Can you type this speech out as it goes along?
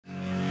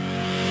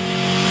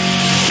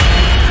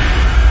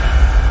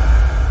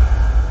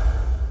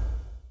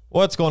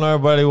What's going on,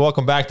 everybody?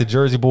 Welcome back to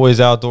Jersey Boys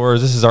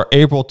Outdoors. This is our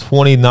April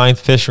 29th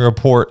fishing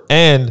report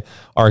and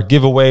our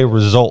giveaway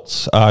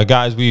results.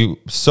 Guys, we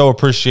so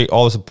appreciate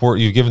all the support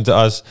you've given to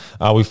us.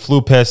 We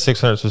flew past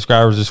 600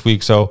 subscribers this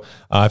week, so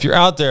if you're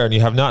out there and you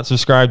have not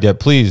subscribed yet,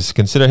 please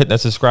consider hitting that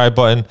subscribe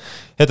button,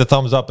 hit the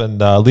thumbs up, and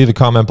leave a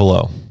comment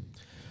below.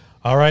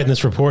 All right, and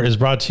this report is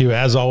brought to you,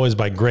 as always,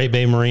 by Great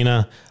Bay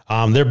Marina.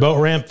 Their boat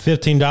ramp,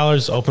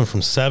 $15, open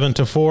from 7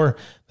 to 4.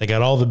 They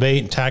got all the bait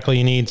and tackle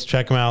you need.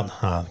 Check them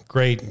out.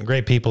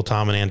 Great people,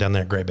 Tom and Ann, down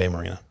there at Great Bay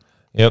Marina.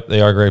 Yep, they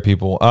are great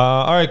people.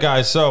 All right,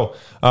 guys. So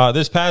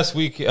this past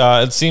week,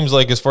 it seems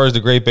like as far as the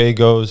Great Bay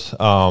goes,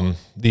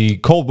 the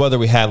cold weather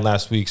we had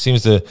last week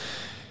seems to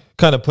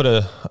kind of put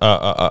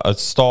a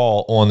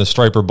stall on the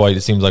striper bite.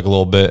 It seems like a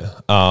little bit.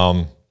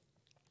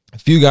 A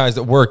few guys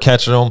that were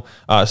catching them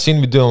seem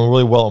to be doing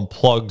really well in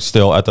plugs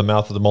still at the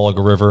mouth of the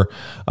Mulliga River,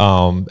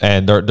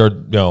 and they're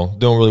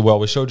doing really well.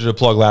 We showed you the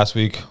plug last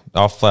week.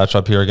 I'll flash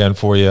up here again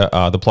for you.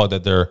 The plug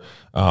that the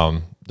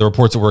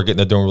reports that we're getting,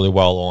 they're doing really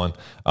well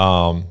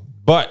on.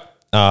 But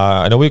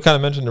I know we've kind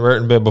of mentioned the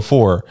Raritan Bay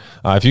before.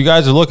 If you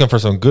guys are looking for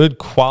some good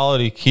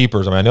quality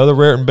keepers, I mean, I know the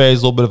Raritan Bay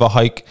is a little bit of a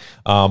hike,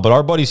 but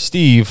our buddy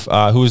Steve,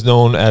 who is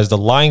known as the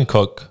Line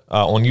Cook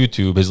on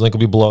YouTube, his link will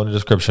be below in the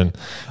description.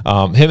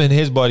 Him and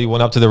his buddy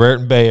went up to the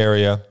Raritan Bay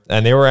area,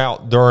 and they were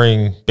out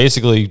during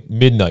basically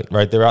midnight,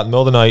 right? They were out in the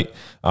middle of the night.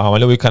 I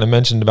know we kind of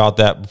mentioned about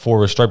that before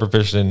with striper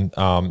fishing in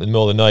the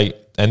middle of the night,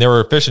 and they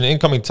were fishing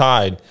incoming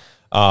tide.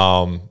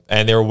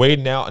 And they were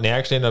wading out, and they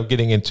actually ended up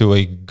getting into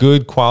a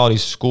good quality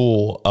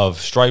school of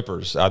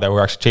stripers that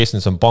were actually chasing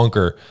some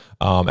bunker.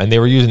 And they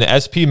were using the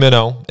SP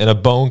minnow in a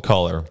bone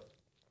color,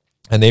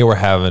 and they were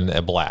having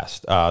a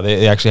blast.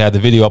 They actually had the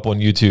video up on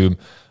YouTube.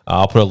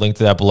 I'll put a link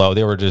to that below.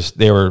 They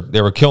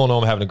were killing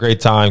them, having a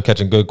great time,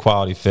 catching good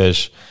quality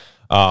fish.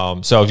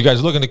 So if you guys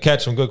are looking to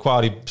catch some good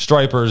quality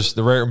stripers,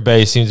 the Raritan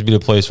Bay seems to be the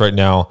place right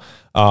now.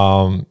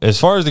 As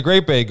far as the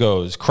Great Bay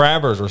goes,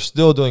 crabbers are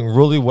still doing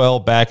really well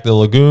back in the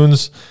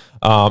lagoons.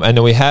 And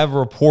then we have a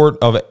report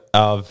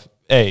of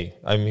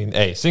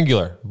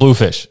singular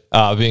bluefish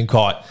being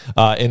caught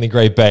in the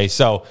Great Bay.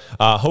 So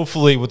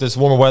hopefully with this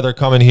warmer weather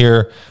coming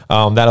here,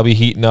 that'll be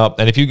heating up.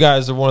 And if you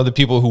guys are one of the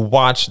people who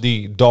watch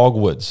the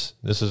dogwoods,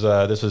 this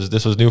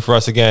was new for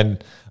us again.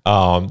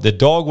 The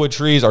dogwood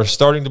trees are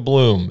starting to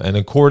bloom, and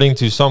according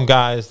to some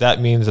guys, that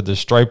means that the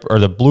stripe or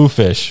the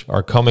bluefish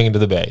are coming into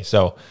the bay.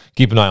 So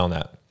keep an eye on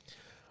that.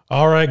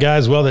 All right,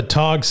 guys. Well, the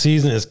tog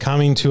season is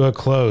coming to a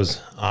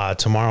close.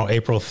 Tomorrow,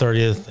 April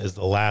 30th, is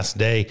the last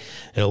day.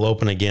 It'll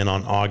open again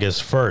on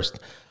August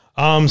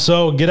 1st.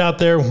 So get out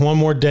there one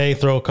more day,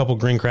 throw a couple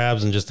green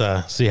crabs, and just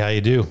see how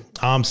you do.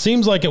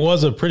 Seems like it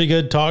was a pretty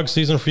good tog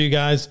season for you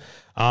guys.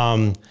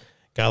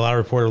 Got a lot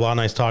of reported, a lot of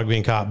nice tog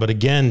being caught. But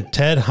again,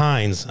 Ted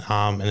Hines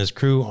and his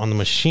crew on the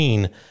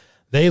machine,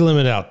 they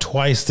limited out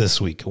twice this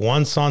week.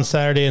 Once on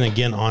Saturday and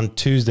again on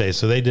Tuesday.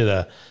 So they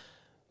did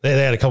they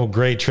had a couple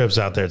great trips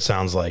out there, it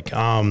sounds like.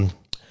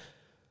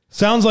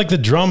 Sounds like the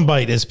drum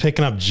bite is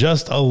picking up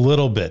just a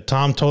little bit.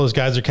 Tom told us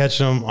guys are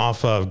catching them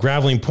off of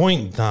Graveling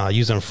Point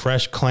using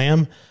fresh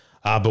clam.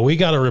 But we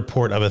got a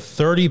report of a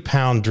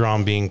 30-pound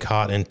drum being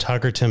caught in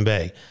Tuckerton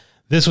Bay.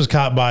 This was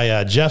caught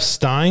by Jeff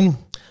Stein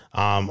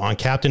on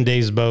Captain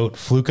Dave's boat,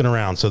 fluking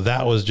around. So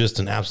that was just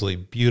an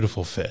absolutely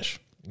beautiful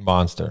fish.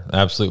 Monster,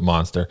 absolute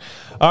monster.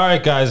 All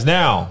right, guys,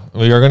 now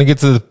we are going to get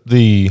to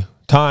the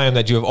time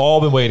that you have all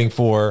been waiting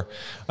for.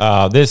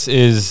 This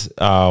is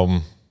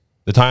the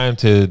time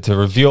to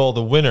reveal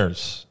the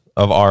winners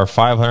of our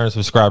 500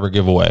 subscriber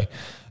giveaway.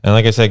 And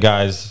like I said,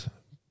 guys,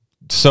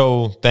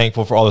 so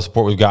thankful for all the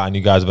support we've gotten.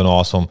 You guys have been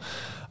awesome.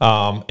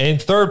 In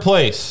third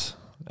place,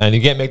 and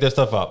you can't make this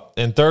stuff up,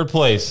 in third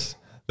place,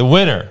 the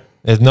winner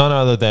is none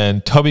other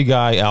than Tubby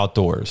Guy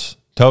Outdoors.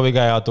 Tubby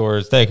Guy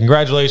Outdoors. Hey,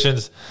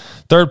 congratulations.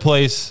 Third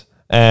place.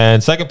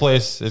 And second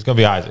place is going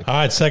to be Isaac. All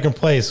right, second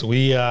place.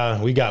 We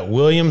got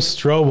William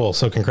Strobel.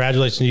 So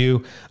congratulations to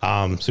you.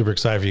 Super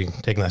excited for you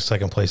taking that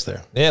second place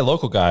there. Yeah,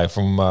 local guy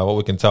from what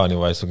we can tell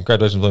anyway. So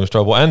congratulations, William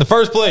Strobel. And the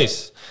first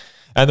place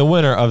and the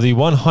winner of the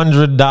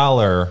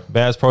 $100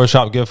 Bass Pro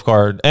Shop gift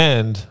card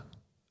and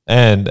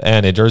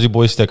a Jersey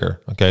Boys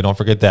sticker. Okay, don't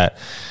forget that.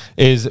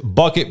 Is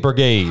Bucket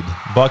Brigade.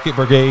 Bucket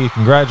Brigade,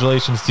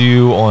 congratulations to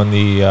you on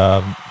the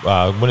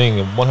winning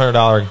a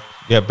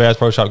 $100 Bass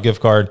Pro Shop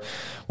gift card.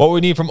 What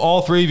we need from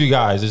all three of you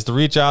guys is to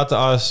reach out to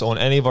us on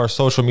any of our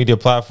social media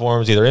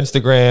platforms, either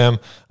Instagram,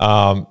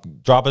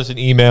 drop us an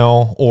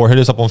email, or hit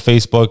us up on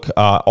Facebook.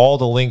 All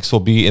the links will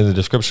be in the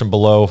description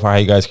below for how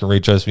you guys can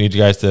reach us. We need you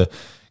guys to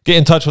get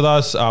in touch with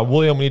us.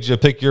 William, we need you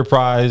to pick your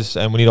prize,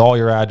 and we need all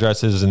your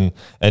addresses and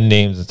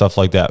names and stuff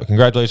like that.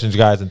 Congratulations,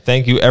 guys, and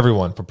thank you,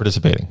 everyone, for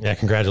participating. Yeah,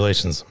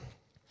 congratulations.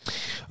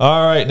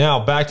 All right,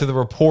 now back to the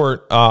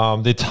report.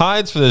 The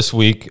tides for this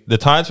week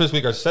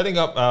are setting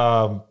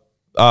up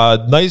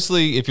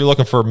nicely if you're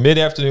looking for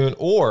mid-afternoon,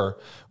 or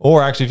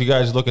actually if you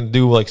guys are looking to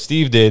do like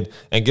Steve did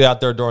and get out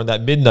there during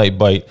that midnight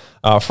bite.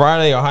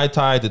 Friday, our high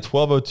tides at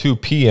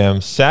 12:02 p.m.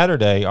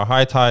 Saturday, our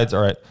high tides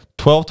are at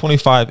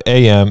 12:25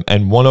 a.m.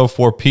 and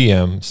 1:04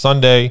 p.m.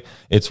 Sunday,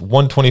 it's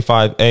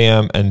 1:25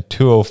 a.m. and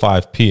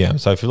 2:05 p.m.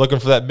 So if you're looking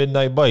for that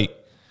midnight bite,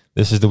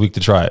 this is the week to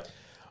try it.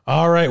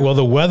 All right. Well,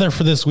 the weather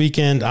for this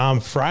weekend,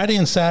 Friday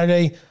and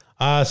Saturday,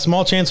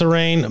 small chance of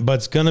rain, but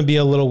it's going to be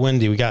a little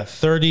windy. We got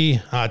 20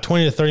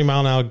 to 30 mile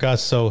an hour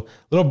gusts. So a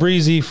little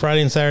breezy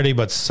Friday and Saturday,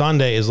 but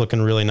Sunday is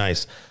looking really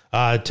nice.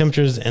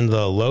 Temperatures in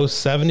the low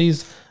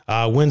 70s.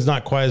 Wind's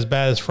not quite as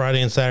bad as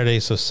Friday and Saturday.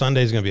 So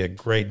Sunday is going to be a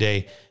great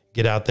day.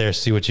 Get out there,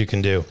 see what you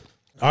can do.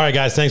 All right,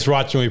 guys. Thanks for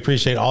watching. We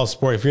appreciate all the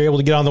support. If you're able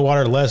to get on the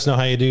water, let us know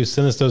how you do.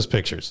 Send us those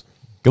pictures.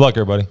 Good luck,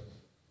 everybody.